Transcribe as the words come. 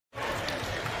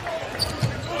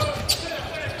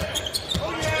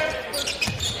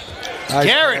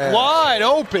Garrett wide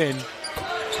open.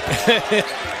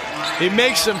 He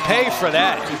makes them pay for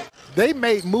that. They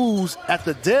made moves at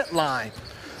the deadline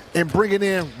in bringing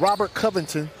in Robert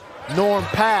Covington, Norm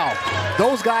Powell.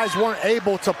 Those guys weren't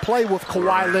able to play with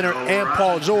Kawhi Leonard and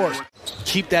Paul George.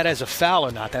 Keep that as a foul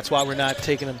or not. That's why we're not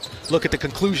taking a look at the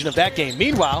conclusion of that game.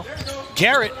 Meanwhile,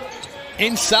 Garrett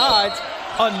inside,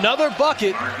 another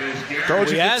bucket.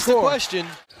 We asked the question.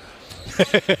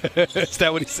 Is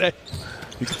that what he said?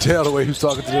 You can tell the way he was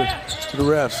talking to the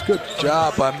refs. Good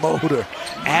job by Mulder.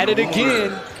 At it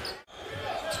again.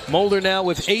 Mulder now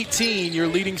with 18, your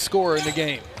leading scorer in the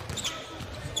game.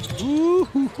 Ooh,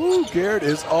 Garrett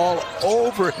is all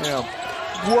over him.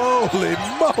 Holy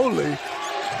moly.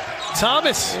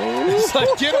 Thomas, it's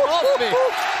like, get him off me.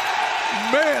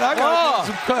 Man, I got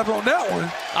some clap on that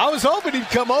one. I was hoping he'd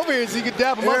come over here so he could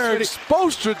dap him Eric up.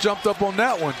 Spoelstra jumped up on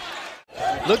that one.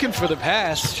 Looking for the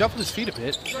pass, shuffled his feet a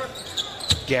bit.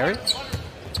 Garrett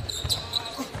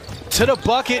to the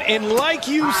bucket, and like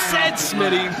you said,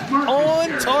 Smitty,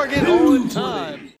 on target, on time.